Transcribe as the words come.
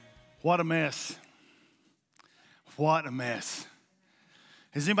What a mess. What a mess.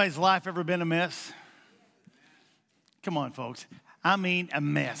 Has anybody's life ever been a mess? Come on, folks. I mean a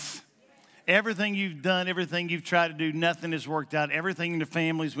mess. Everything you've done, everything you've tried to do, nothing has worked out. Everything in the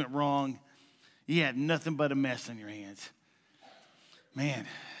families went wrong. You had nothing but a mess on your hands. Man,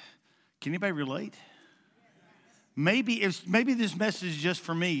 can anybody relate? Maybe this message is just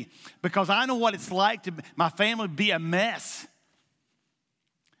for me because I know what it's like to my family be a mess.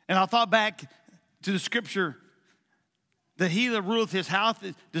 And I thought back to the scripture that he that ruleth his house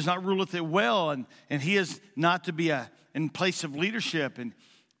does not ruleth it well, and he is not to be in place of leadership.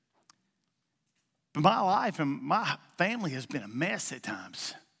 But my life and my family has been a mess at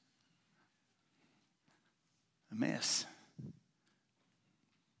times. A mess.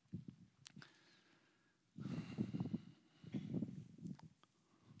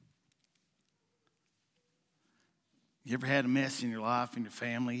 You ever had a mess in your life, in your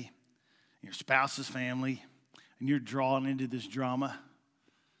family, in your spouse's family, and you're drawn into this drama?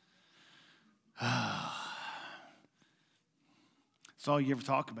 It's all you ever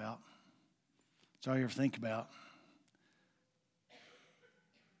talk about. It's all you ever think about.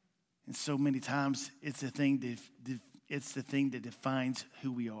 And so many times, it's the thing that defines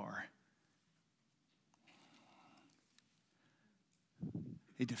who we are.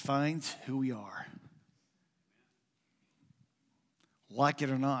 It defines who we are. Like it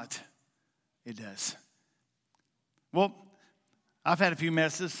or not, it does. Well, I've had a few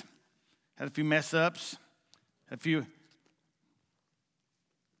messes, had a few mess ups, let me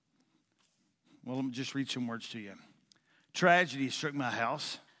just read some words to you. Tragedy struck my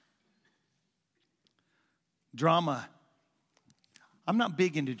house. Drama. I'm not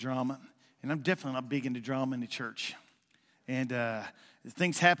big into drama, and I'm definitely not big into drama in the church. And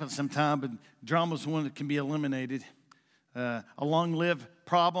things happen sometimes, but drama is one that can be eliminated. A long-lived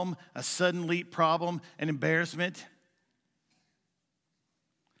problem, a sudden leap problem, an embarrassment,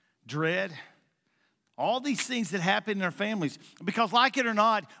 dread, all these things that happen in our families. Because like it or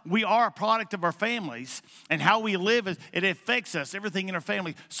not, we are a product of our families, and how we live, it affects us, everything in our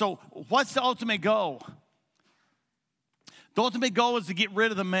family. So what's the ultimate goal? The ultimate goal is to get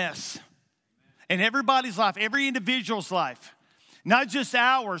rid of the mess in everybody's life, every individual's life. Not just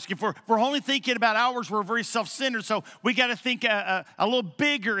ours. If we're only thinking about ours, we're very self-centered. So we got to think a little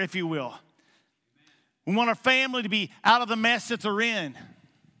bigger, if you will. We want our family to be out of the mess that they're in.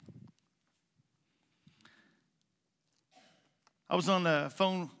 I was on the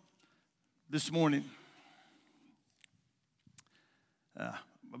phone this morning. I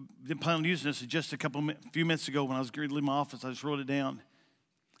didn't plan on using this just a few minutes ago when I was going to leave my office. I just wrote it down.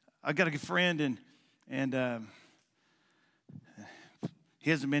 I got a good friend, and he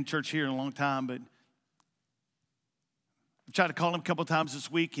hasn't been in church here in a long time, but I tried to call him a couple of times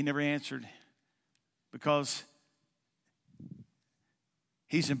this week. He never answered because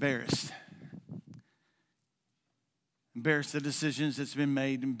he's embarrassed. Embarrassed of the decisions that's been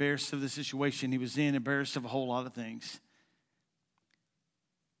made, embarrassed of the situation he was in, embarrassed of a whole lot of things.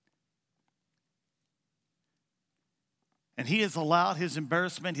 And he has allowed his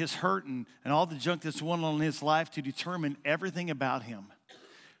embarrassment, his hurt, and all the junk that's went on in his life to determine everything about him.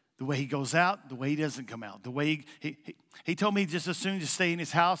 The way he goes out, the way he doesn't come out. The way he told me just as soon to stay in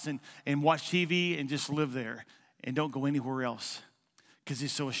his house and watch TV and just live there and don't go anywhere else because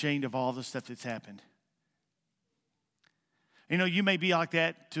he's so ashamed of all the stuff that's happened. You know, you may be like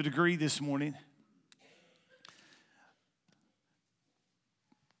that to a degree this morning.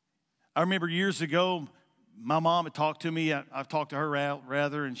 I remember years ago, my mom had talked to me. I've talked to her out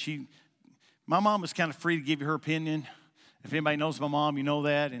rather, and my mom was kind of free to give you her opinion. If anybody knows my mom, you know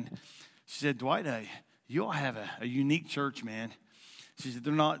that. And she said, Dwight, you all have a unique church, man. She said,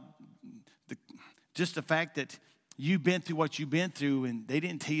 they're not, just the fact that you've been through what you've been through, and they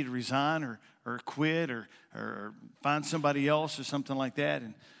didn't tell you to resign or quit or find somebody else or something like that.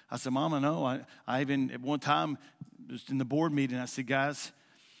 And I said, Mom, I know. I even, at one time, just in the board meeting, I said, guys,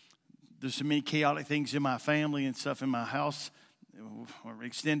 there's so many chaotic things in my family and stuff in my house, or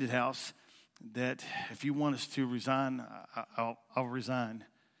extended house, that if you want us to resign, I'll resign.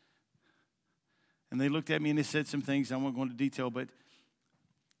 And they looked at me and they said some things I won't go into detail, but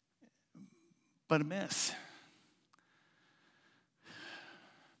a mess.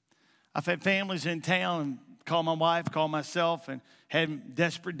 I've had families in town and call my wife, call myself, and had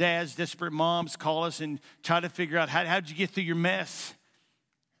desperate dads, desperate moms call us and try to figure out how'd you get through your mess?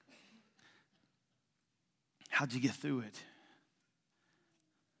 How'd you get through it?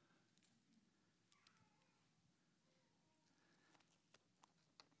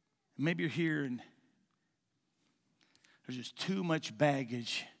 Maybe you're here and there's just too much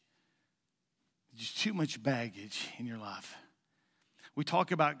baggage There's too much baggage in your life. We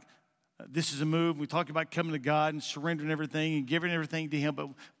talk about this is a move. We talk about coming to God and surrendering everything and giving everything to Him, but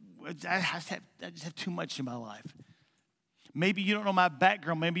I just have too much in my life. Maybe you don't know my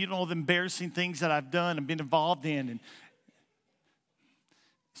background. Maybe you don't know the embarrassing things that I've done and been involved in. And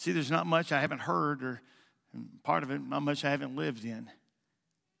see, there's not much I haven't heard, or part of it, not much I haven't lived in.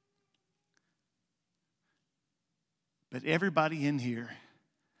 But everybody in here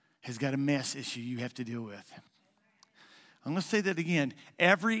has got a mess issue you have to deal with. I'm going to say that again.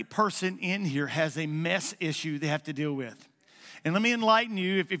 Every person in here has a mess issue they have to deal with. And let me enlighten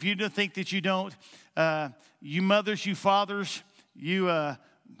you, if you don't think that you don't, you mothers, you fathers, you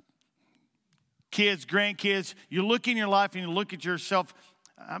kids, grandkids, you look in your life and you look at yourself.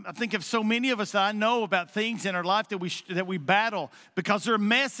 I think of so many of us that I know about things in our life that we battle because they're a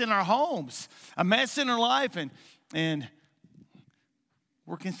mess in our homes, a mess in our life, and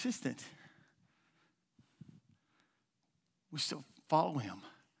we're consistent. We still follow Him.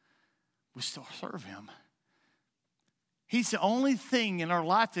 We still serve Him. He's the only thing in our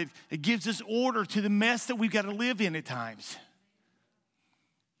life that gives us order to the mess that we've got to live in at times.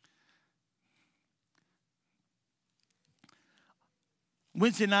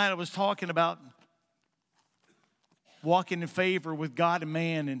 Wednesday night I was talking about walking in favor with God and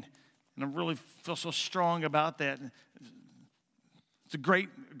man, and I really feel so strong about that. It's a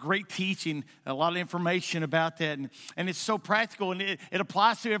great teaching, a lot of information about that, and it's so practical, and it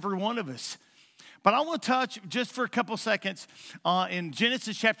applies to every one of us. But I want to touch just for a couple seconds in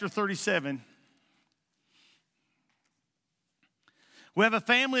Genesis chapter 37. We have a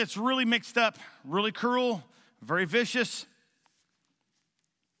family that's really mixed up, really cruel, very vicious.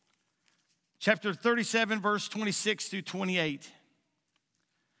 Chapter 37, verse 26 through 28.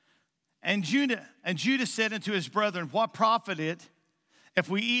 And Judah said unto his brethren, what profit it if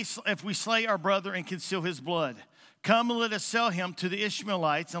we slay our brother and conceal his blood? Come and let us sell him to the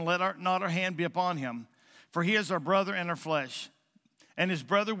Ishmaelites, and let not our hand be upon him. For he is our brother and our flesh. And his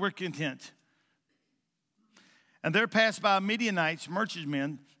brother were content. And there passed by Midianites,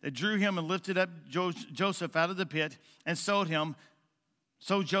 merchantmen, that drew him and lifted up Joseph out of the pit, and sold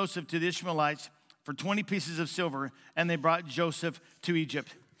Joseph to the Ishmaelites for 20 pieces of silver, and they brought Joseph to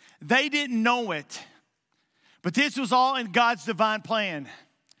Egypt. They didn't know it, but this was all in God's divine plan.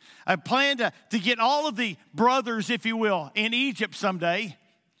 A plan to get all of the brothers, if you will, in Egypt someday.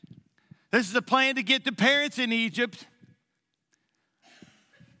 This is a plan to get the parents in Egypt.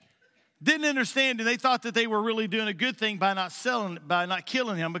 Didn't understand, and they thought that they were really doing a good thing by not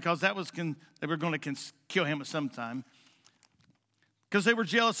killing him, because they were going to kill him at some time, because they were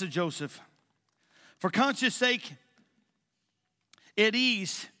jealous of Joseph. For conscience sake, it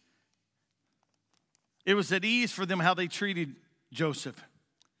was at ease for them how they treated Joseph.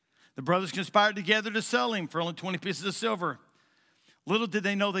 The brothers conspired together to sell him for only 20 pieces of silver. Little did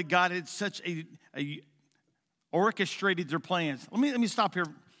they know that God had such orchestrated their plans. Let me stop here.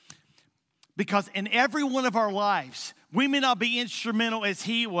 Because in every one of our lives, we may not be instrumental as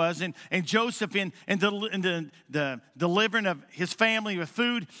he was, and Joseph in the delivering of his family with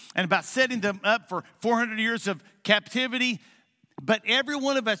food, and about setting them up for 400 years of captivity. But every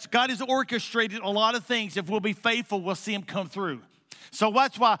one of us, God has orchestrated a lot of things. If we'll be faithful, we'll see him come through. So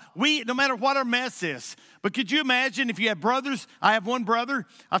that's why no matter what our mess is. But could you imagine if you had brothers? I have one brother.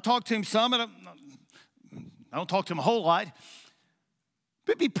 I've talked to him some. I don't talk to him a whole lot.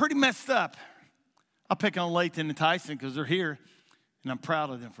 But it'd be pretty messed up. I'll pick on Lathan and Tyson because they're here, and I'm proud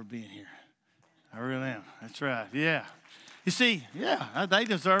of them for being here. I really am. That's right. Yeah. You see, yeah, they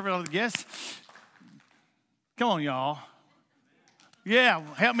deserve it, I guess. Come on, y'all. Yeah,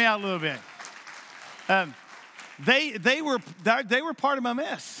 help me out a little bit. They were part of my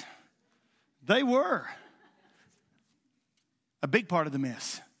mess. They were a big part of the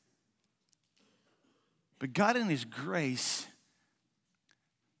mess. But God in His grace,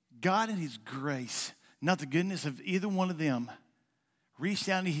 not the goodness of either one of them, reached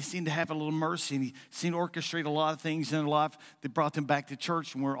down and He seemed to have a little mercy, and He seemed to orchestrate a lot of things in their life that brought them back to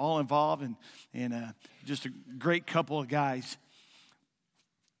church, and we're all involved, and just a great couple of guys.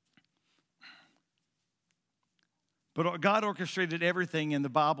 But God orchestrated everything in the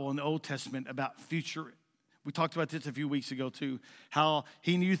Bible in the Old Testament about future. We talked about this a few weeks ago too, how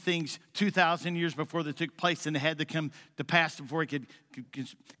He knew things 2,000 years before they took place, and they had to come to pass before He could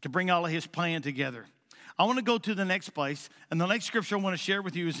bring all of His plan together. I want to go to the next place, and the next scripture I want to share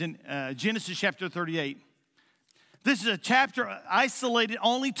with you is in Genesis chapter 38. This is a chapter isolated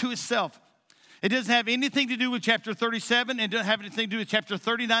only to itself. It doesn't have anything to do with chapter 37, and it doesn't have anything to do with chapter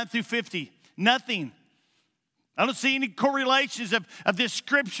 39 through 50. Nothing. I don't see any correlations of this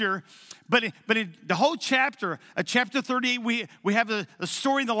scripture, but in the whole chapter, chapter 38, we have a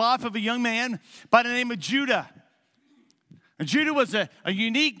story in the life of a young man by the name of Judah. And Judah was a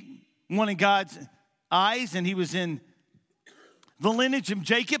unique one in God's eyes, and he was in the lineage of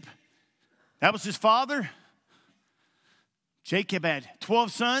Jacob. That was his father. Jacob had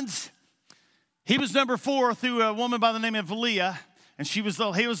 12 sons. He was number 4 through a woman by the name of Leah, and he was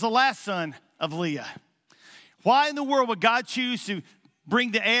the last son of Leah. Why in the world would God choose to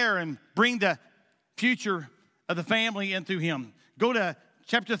bring the heir and bring the future of the family in through him? Go to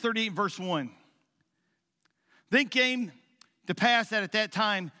chapter 38, verse 1. Then came to pass that at that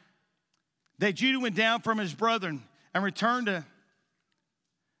time that Judah went down from his brethren and returned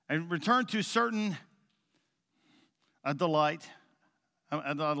to certain Adullamite,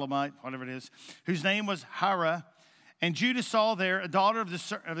 whatever it is, whose name was Hira. And Judah saw there a daughter of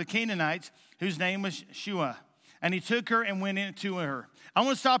the Canaanites, whose name was Shua. And he took her and went into her. I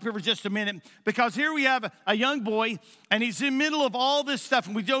want to stop here for just a minute, because here we have a young boy, and he's in the middle of all this stuff.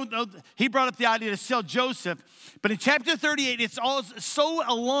 And we don't know, he brought up the idea to sell Joseph. But in chapter 38, it's all so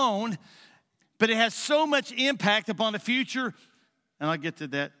alone, but it has so much impact upon the future. And I'll get to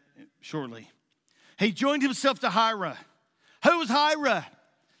that shortly. He joined himself to Hira. Who was Hira?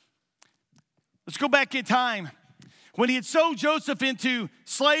 Let's go back in time. When he had sold Joseph into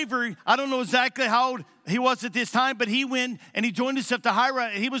slavery, I don't know exactly how old he was at this time, but he went and he joined himself to Hira.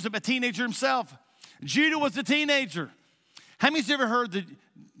 He was a teenager himself. Judah was a teenager. How many's ever heard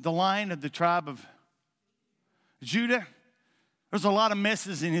the line of the tribe of Judah? There's a lot of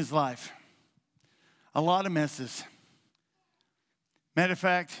messes in his life. A lot of messes. Matter of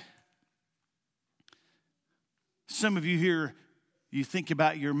fact, some of you here, you think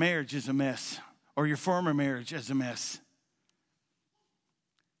about your marriage as a mess, or your former marriage as a mess.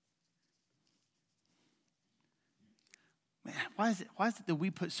 Man, why is it that we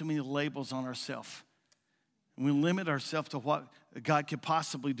put so many labels on ourselves? We limit ourselves to what God could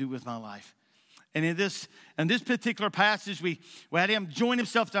possibly do with my life. And in this particular passage, we had him join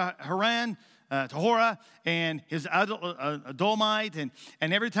himself to Haran, to Hora, and his Adullamite,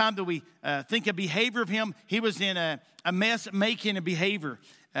 and every time that we think of behavior of him, he was in a mess making a behavior.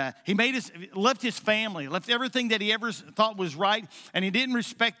 He left his family, left everything that he ever thought was right, and he didn't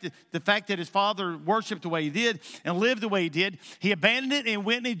respect the fact that his father worshiped the way he did and lived the way he did. He abandoned it and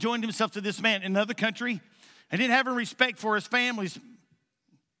went and he joined himself to this man in another country, and didn't have any respect for his families.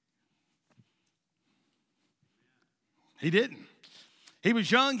 He didn't. He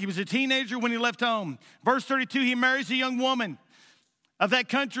was young. He was a teenager when he left home. Verse 32, he marries a young woman of that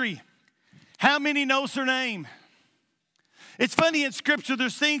country. How many knows her name? It's funny in Scripture,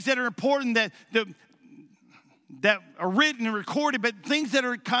 there's things that are important that are written and recorded, but things that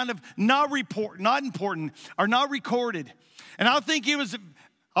are kind of not important are not recorded. And I think it's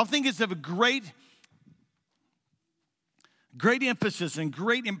of a great emphasis and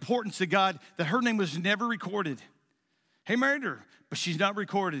great importance to God that her name was never recorded. He married her, but she's not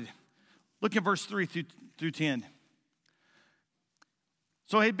recorded. Look at verse 3 through 10.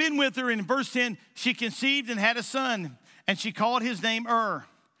 So he had been with her, and in verse 10, she conceived and had a son, and she called his name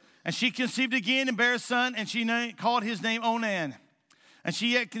And she conceived again and bare a son, and she called his name Onan. And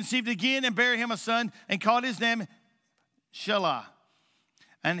she yet conceived again and bare him a son, and called his name Shelah.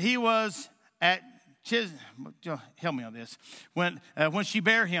 And he was at help me on this. When she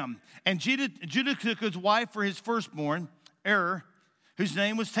bare him, and Judah took his wife for his firstborn, whose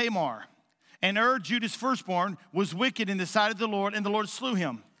name was Tamar. And Judah's firstborn, was wicked in the sight of the Lord, and the Lord slew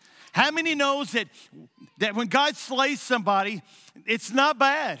him. How many knows that when God slays somebody, it's not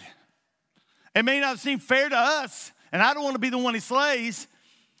bad? It may not seem fair to us, and I don't want to be the one he slays,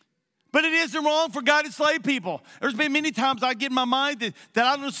 but it isn't wrong for God to slay people. There's been many times I get in my mind that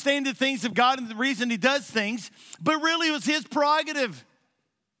I don't understand the things of God and the reason he does things, but really it was his prerogative.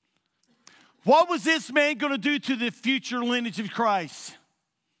 What was this man going to do to the future lineage of Christ?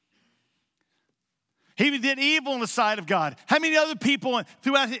 He did evil in the sight of God. How many other people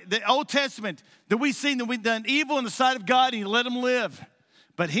throughout the Old Testament that we've seen that we've done evil in the sight of God and he let them live?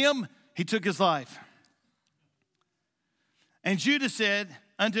 But him, he took his life. And Judah said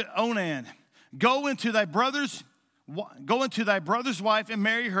unto Onan, Go into thy brother's wife and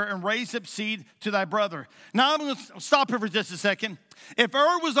marry her and raise up seed to thy brother. Now I'm going to stop here for just a second. If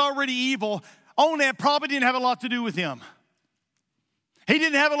was already evil, Onan probably didn't have a lot to do with him. He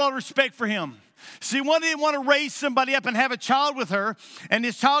didn't have a lot of respect for him. See, one didn't want to raise somebody up and have a child with her, and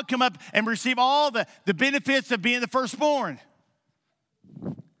this child come up and receive all the benefits of being the firstborn.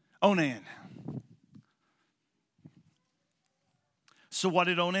 Onan. So what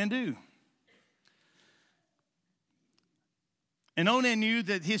did Onan do? And Onan knew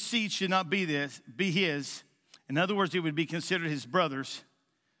that his seed should not be his. In other words, it would be considered his brother's.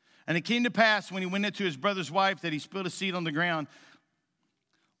 And it came to pass when he went into his brother's wife that he spilled his seed on the ground,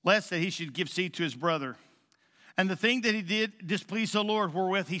 lest that he should give seed to his brother. And the thing that he did displeased the Lord,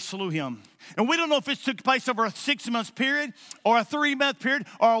 wherewith he slew him. And we don't know if it took place over a 6-month period or a 3-month period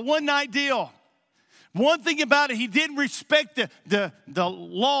or a one-night deal. One thing about it, he didn't respect the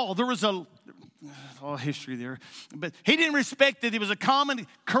law. There was a history there. But he didn't respect it. It was a common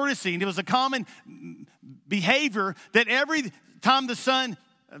courtesy, and it was a common behavior that every time the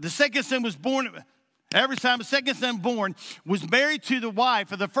second son was born, every time the second son born was married to the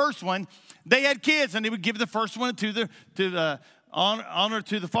wife of the first one, they had kids, and they would give the first one to the honor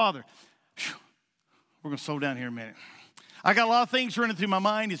to the father. Whew. We're going to slow down here a minute. I got a lot of things running through my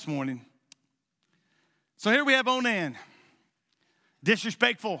mind this morning. So here we have Onan,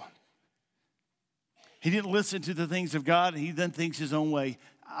 disrespectful. He didn't listen to the things of God, and he done things his own way.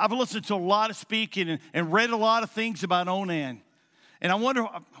 I've listened to a lot of speaking and read a lot of things about Onan. And I wonder,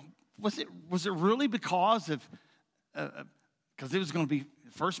 was it really because of, because it was going to be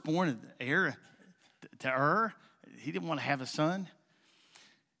firstborn heir to Ur? He didn't want to have a son.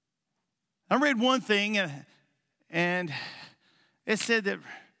 I read one thing, and it said that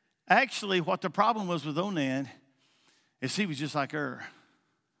actually what the problem was with Onan is he was just like Ur.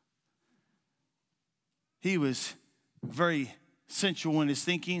 He was very sensual in his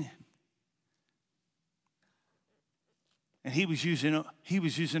thinking. And he was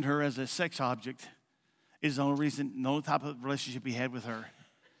using her as a sex object. Is the only reason, the only type of relationship he had with her.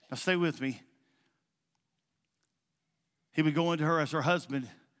 Now stay with me. He would go into her as her husband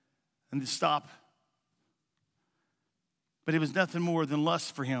and then stop. But it was nothing more than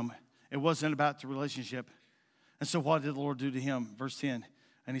lust for him. It wasn't about the relationship. And so what did the Lord do to him? Verse 10,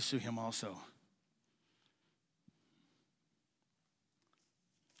 and he slew him also.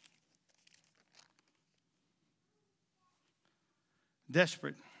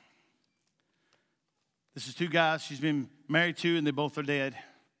 Desperate. This is 2 guys she's been married to, and they both are dead.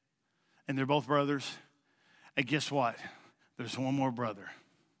 And they're both brothers. And guess what? There's one more brother.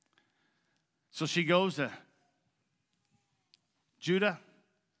 So she goes to Judah.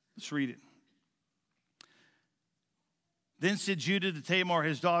 Let's read it. Then said Judah to Tamar,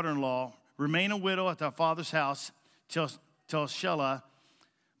 his daughter-in-law, remain a widow at thy father's house till Shelah,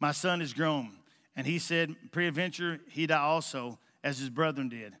 my son, is grown. And he said, peradventure he die also, as his brethren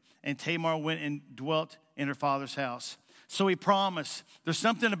did. And Tamar went and dwelt in her father's house. So he promised. There's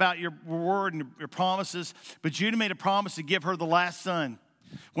something about your word and your promises. But Judah made a promise to give her the last son.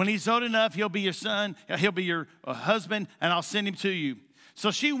 When he's old enough, he'll be your son. He'll be your husband, and I'll send him to you. So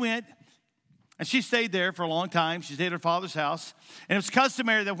she went, and she stayed there for a long time. She stayed at her father's house. And it was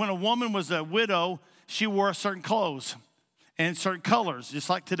customary that when a woman was a widow, she wore certain clothes and certain colors, just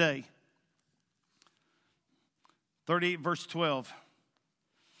like today. 38, verse 12.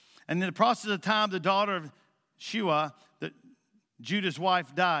 And in the process of time, the daughter of Shua, Judah's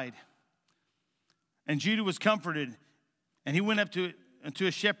wife, died. And Judah was comforted. And he went up to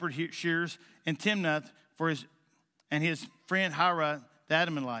a shepherd shears in Timnath for his friend Hira, the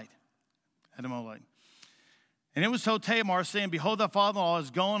Adamite. And it was told Tamar, saying, behold, thy father-in-law is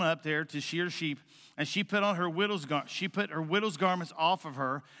gone up there to shear sheep. And she put her widow's garments off of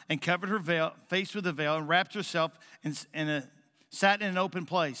her and covered her face with a veil and wrapped herself sat in an open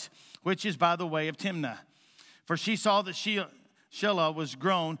place, which is by the way of Timnah. For she saw that Shelah was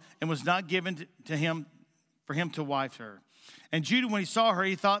grown and was not given to him for him to wife her. And Judah, when he saw her,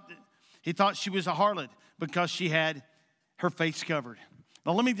 he thought she was a harlot because she had her face covered.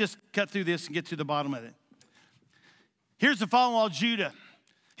 Now let me just cut through this and get to the bottom of it. Here's the father-in-law, Judah.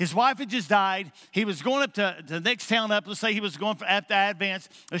 His wife had just died. He was going up to the next town up. Let's say he was going at the advance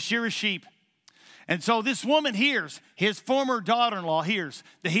to shear his sheep. And so this woman hears, his former daughter-in-law hears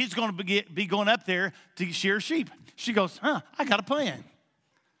that he's going to be going up there to shear sheep. She goes, I got a plan.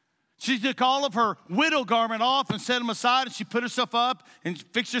 She took all of her widow garment off and set them aside, and she put herself up and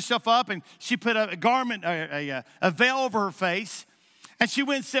fixed herself up, and she put a garment, a veil over her face, and she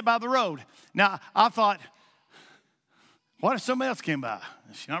went and sat by the road. Now, I thought, what if somebody else came by?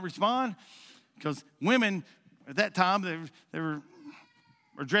 Did she not respond? Because women at that time, they were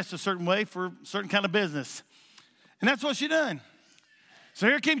dressed a certain way for a certain kind of business. And that's what she done. So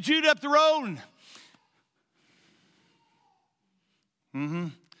here came Judah up the road.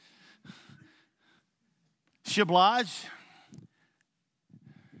 She obliged.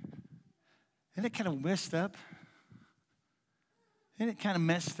 Isn't it kind of messed up? Isn't it kind of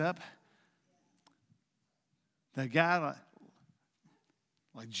messed up? The guy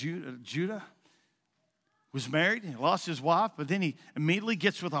like Judah was married, and lost his wife, but then he immediately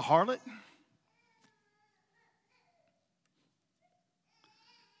gets with a harlot.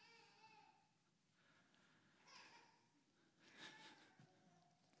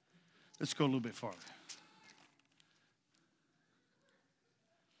 Let's go a little bit farther.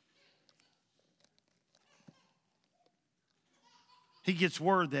 He gets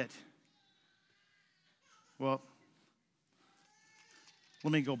word that, well,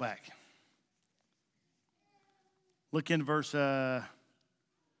 let me go back. Look in verse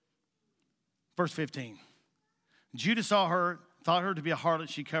 15. Judah saw her, thought her to be a harlot.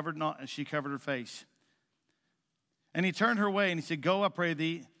 She covered her face. And he turned her away and he said, Go, I pray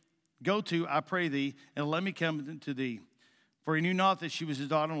thee, and let me come to thee. For he knew not that she was his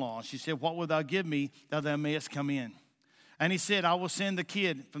daughter-in-law. She said, What wilt thou give me, that thou mayest come in? And he said, I will send the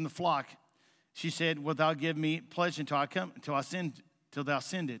kid from the flock. She said, Wilt thou give me pledge until thou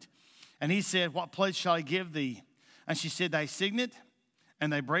send it? And he said, What pledge shall I give thee? And she said, Thy signet,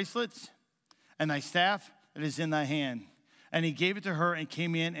 and thy bracelets, and thy staff that is in thy hand. And he gave it to her and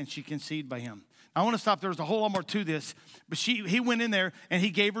came in, and she conceived by him. I want to stop. There's a whole lot more to this. But he went in there, and he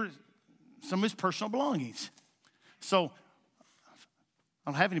gave her some of his personal belongings. So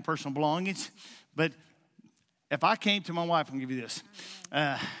I don't have any personal belongings, but if I came to my wife, I'm going to give you this.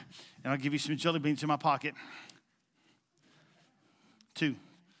 And I'll give you some jelly beans in my pocket. 2.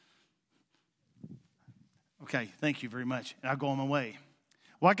 Okay, thank you very much. And I'll go on my way.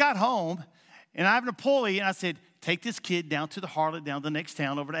 Well, I got home, and I have an employee, and I said, take this kid down to the harlot, down to the next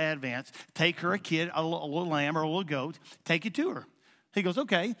town over to Advance. Take her a kid, a little lamb or a little goat. Take it to her. He goes,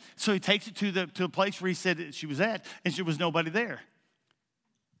 okay. So he takes it to a place where he said that she was at, and there was nobody there.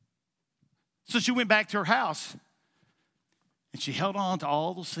 So she went back to her house, and she held on to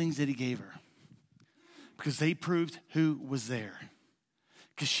all those things that he gave her because they proved who was there.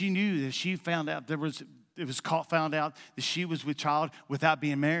 Because she knew that she found out found out that she was with child without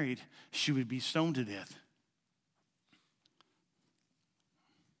being married, she would be stoned to death.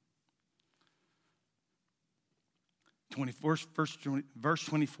 Verse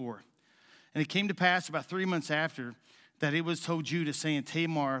 24. And it came to pass about 3 months after that it was told Judah, saying,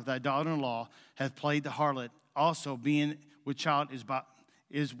 Tamar, thy daughter-in-law, hath played the harlot, also being with child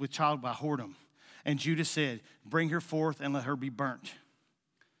is with child by whoredom. And Judah said, Bring her forth and let her be burnt.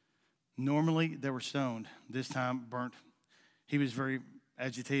 Normally they were stoned, this time burnt. He was very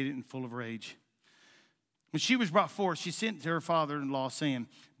agitated and full of rage. When she was brought forth, she sent to her father-in-law, saying,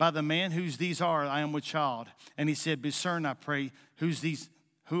 By the man whose these are, I am with child. And he said, Discern, I pray,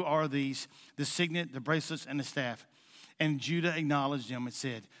 who are these, the signet, the bracelets, and the staff? And Judah acknowledged them and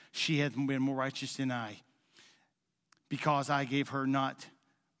said, She hath been more righteous than I, because I gave her not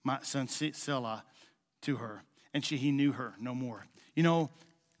my son Selah to her. And he knew her no more. You know,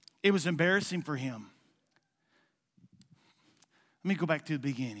 it was embarrassing for him. Let me go back to the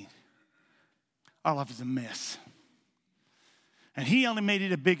beginning. Our life is a mess. And he only made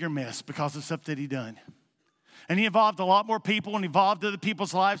it a bigger mess because of stuff that he done. And he involved a lot more people and involved other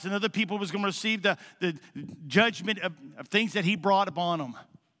people's lives, and other people was going to receive the judgment of things that he brought upon them.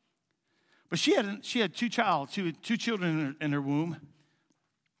 But she had two children in her womb.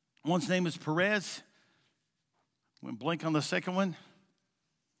 One's name was Perez. Went blank on the second one.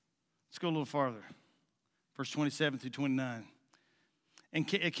 Let's go a little farther. Verse 27 through 29.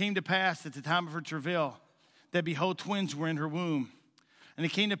 And it came to pass at the time of her travail that, behold, twins were in her womb. And it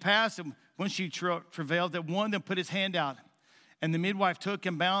came to pass that when she travailed, that one of them put his hand out. And the midwife took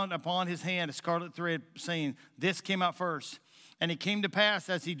and bound upon his hand a scarlet thread, saying, This came out first. And it came to pass,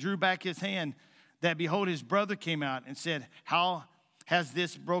 as he drew back his hand, that, behold, his brother came out and said, How has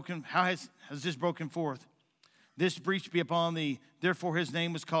this broken forth? This breach be upon thee. Therefore his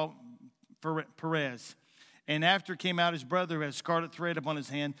name was called Perez. And after came out his brother who had scarlet thread upon his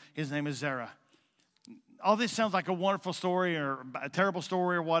hand. His name is Zerah. All this sounds like a wonderful story or a terrible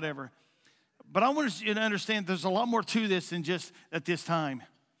story or whatever. But I want you to understand there's a lot more to this than just at this time.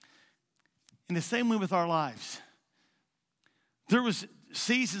 In the same way with our lives. There was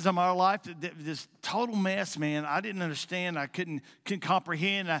seasons of my life that this total mess, man. I didn't understand. I couldn't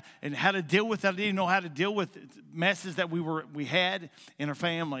comprehend and how to deal with it. I didn't know how to deal with messes that we had in our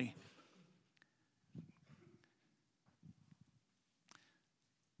family.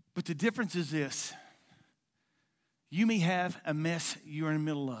 But the difference is this. You may have a mess you're in the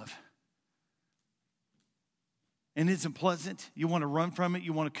middle of. And it isn't pleasant. You want to run from it.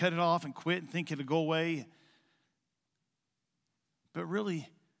 You want to cut it off and quit and think it'll go away. But really,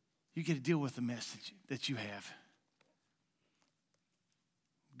 you get to deal with the mess that you have.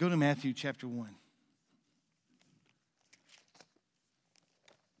 Go to Matthew chapter 1.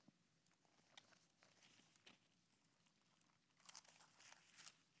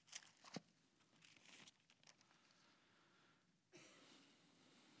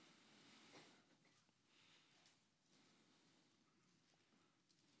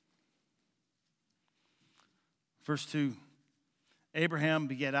 Verse 2, Abraham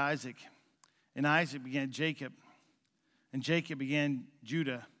begat Isaac, and Isaac began Jacob, and Jacob began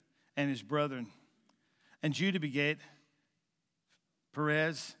Judah and his brethren. And Judah begat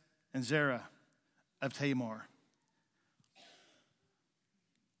Perez and Zerah of Tamar.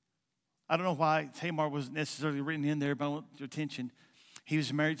 I don't know why Tamar wasn't necessarily written in there, but I want your attention. He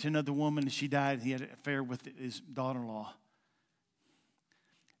was married to another woman, and she died, and he had an affair with his daughter-in-law.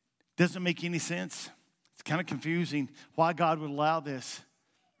 Doesn't make any sense. It's kind of confusing why God would allow this.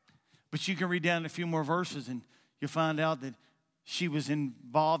 But you can read down a few more verses, and you'll find out that she was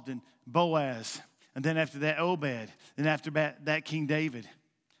involved in Boaz, and then after that, Obed, and after that, King David.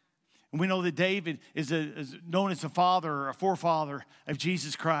 And we know that David is known as the father or a forefather of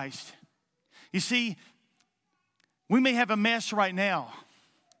Jesus Christ. You see, we may have a mess right now,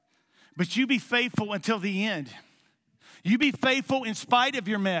 but you be faithful until the end. You be faithful in spite of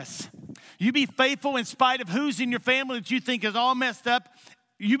your mess. You be faithful in spite of who's in your family that you think is all messed up.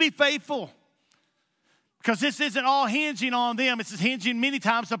 You be faithful. Because this isn't all hinging on them. It's hinging many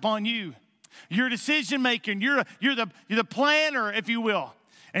times upon you. You're a decision maker. You're the planner, if you will.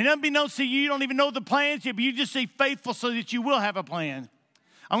 And unbeknownst to you, you don't even know the plans yet, but you just stay faithful so that you will have a plan.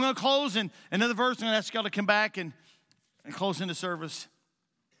 I'm going to close in another verse. I'm going to ask y'all to come back and close in the service.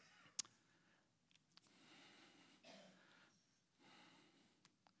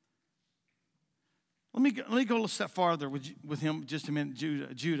 Let me go a little step farther with him just a minute,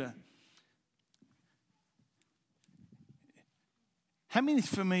 Judah. How many is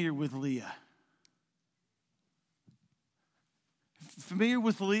familiar with Leah? Familiar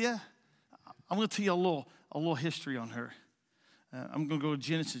with Leah? I'm going to tell you a little history on her. I'm going to go to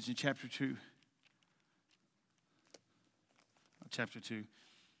Genesis in chapter 2. Chapter 2.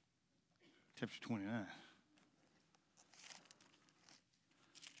 Chapter 29.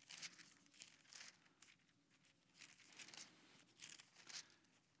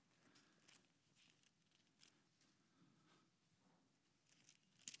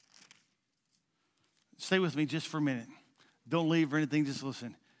 Stay with me just for a minute. Don't leave or anything, just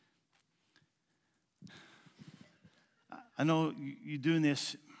listen. I know you're doing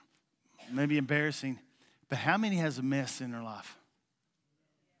this, maybe embarrassing, but how many has a mess in their life?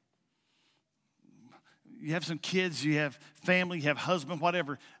 You have some kids, you have family, you have husband,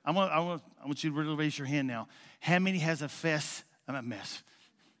 whatever. I want you to really raise your hand now. How many has a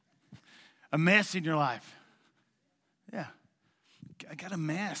mess in your life? Yeah. I got a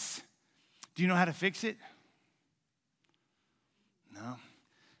mess. Do you know how to fix it? No.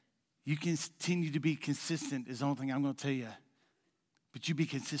 You continue to be consistent is the only thing I'm going to tell you. But you be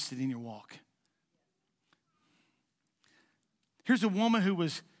consistent in your walk. Here's a woman who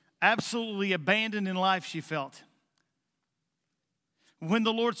was absolutely abandoned in life, she felt. When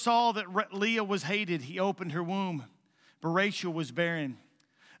the Lord saw that Leah was hated, he opened her womb. But Rachel was barren.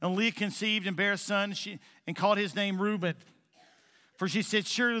 And Leah conceived and bare a son and called his name Reuben. For she said,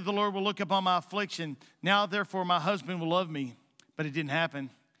 surely the Lord will look upon my affliction. Now, therefore, my husband will love me. But it didn't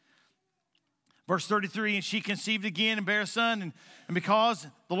happen. Verse 33, and she conceived again and bare a son. And because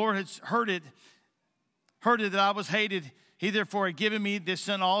the Lord had heard it that I was hated, he therefore had given me this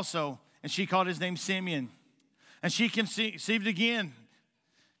son also. And she called his name Simeon. And she conceived again.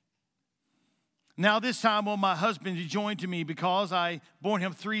 Now this time will my husband be joined to me, because I born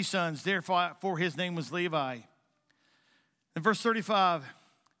him 3 sons. Therefore his name was Levi. In verse 35,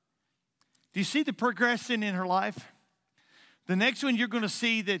 do you see the progression in her life? The next one, you're going to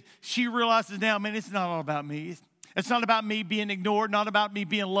see that she realizes now, man, it's not all about me. It's not about me being ignored, not about me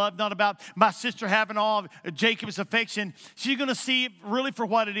being loved, not about my sister having all of Jacob's affection. She's going to see it really for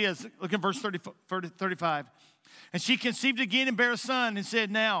what it is. Look at verse 35. And she conceived again and bare a son and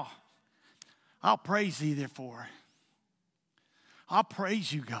said, now, I'll praise thee therefore. I'll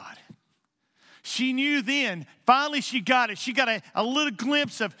praise you, God. She knew then, finally she got it. She got a little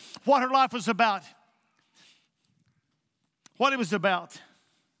glimpse of what her life was about. What it was about.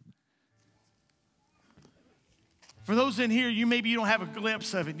 For those in here, maybe you don't have a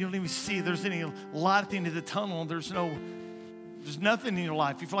glimpse of it. You don't even see there's any light at the end of the tunnel. There's nothing in your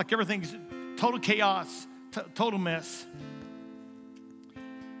life. You feel like everything's total chaos, total mess.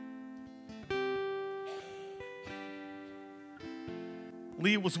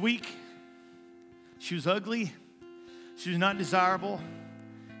 Leah was weak. She was ugly. She was not desirable.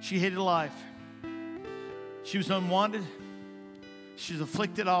 She hated life. She was unwanted. She was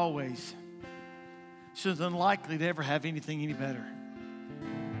afflicted always. She was unlikely to ever have anything any better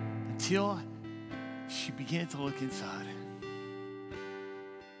until she began to look inside.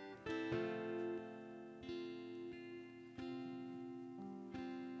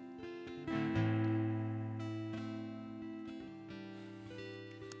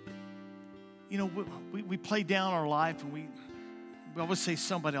 we play down our life, and we always say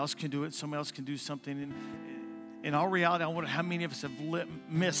somebody else can do it, somebody else can do something. And in our reality, I wonder how many of us have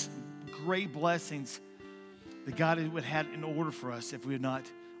missed great blessings that God would have had in order for us if we had not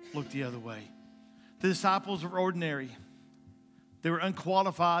looked the other way. The disciples were ordinary. They were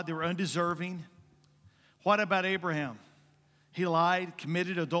unqualified. They were undeserving. What about Abraham? He lied,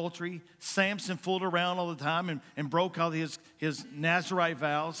 committed adultery. Samson fooled around all the time and broke all his Nazirite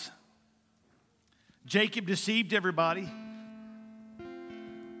vows. Jacob deceived everybody.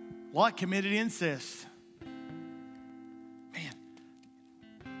 Lot committed incest. Man,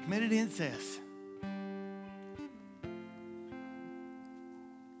 committed incest.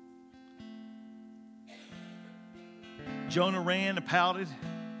 Jonah ran and pouted.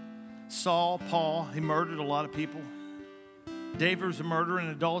 Saul, Paul, he murdered a lot of people. David was a murderer and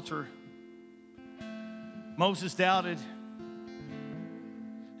adulterer. Moses doubted.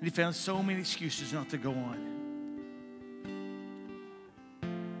 And he found so many excuses not to go on.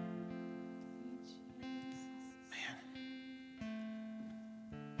 Man.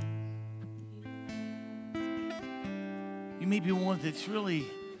 You may be one that's really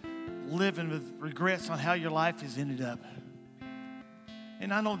living with regrets on how your life has ended up.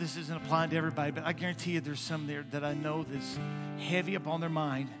 And I know this isn't applying to everybody, but I guarantee you there's some there that I know that's heavy upon their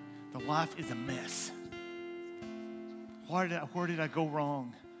mind. Their life is a mess. Where did I go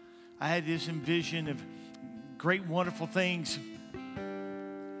wrong? I had this envision of great, wonderful things,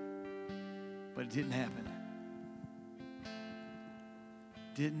 but it didn't happen.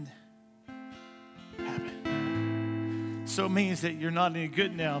 Didn't happen. So it means that you're not any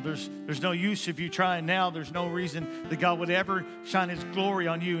good now. There's no use of you trying now. There's no reason that God would ever shine His glory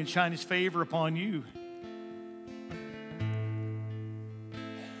on you and shine His favor upon you.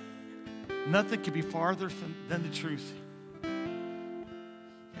 Nothing could be farther than the truth.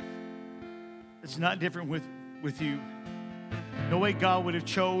 It's not different with you. No way God would have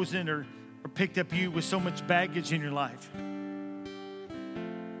chosen or picked up you with so much baggage in your life.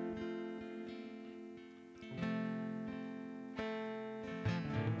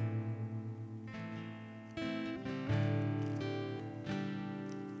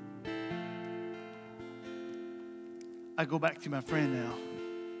 I go back to my friend now.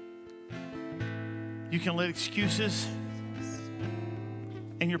 You can let excuses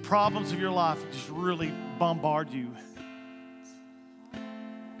and your problems of your life just really bombard you.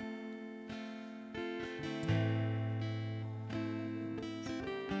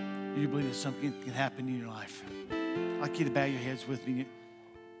 You believe that something can happen in your life. I'd like you to bow your heads with me.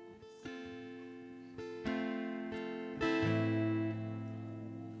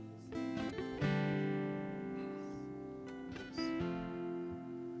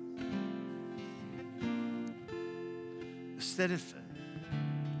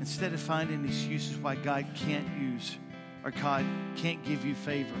 Instead of finding excuses why God can't use or God can't give you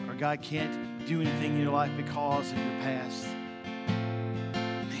favor or God can't do anything in your life because of your past.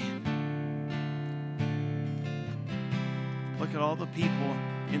 Man. Look at all the people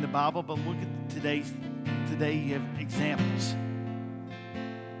in the Bible, but look at today you have examples.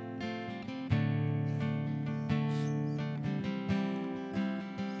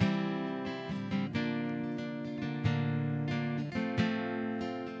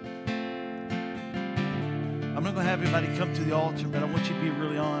 I'm not going to have everybody come to the altar, but I want you to be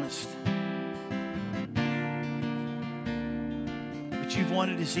really honest. But you've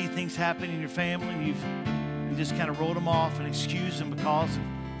wanted to see things happen in your family, and you just kind of wrote them off and excused them because of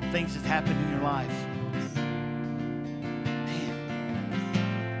things that happened in your life. Man,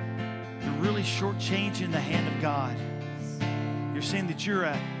 you're really shortchanging the hand of God. You're saying that you're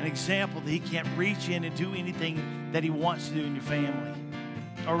an example that He can't reach in and do anything that He wants to do in your family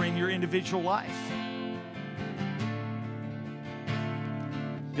or in your individual life.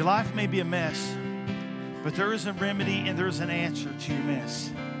 Your life may be a mess, but there is a remedy and there is an answer to your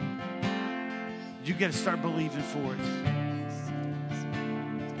mess. You got to start believing for it.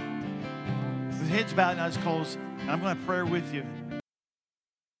 With heads bowed and eyes closed, and I'm going to pray with you.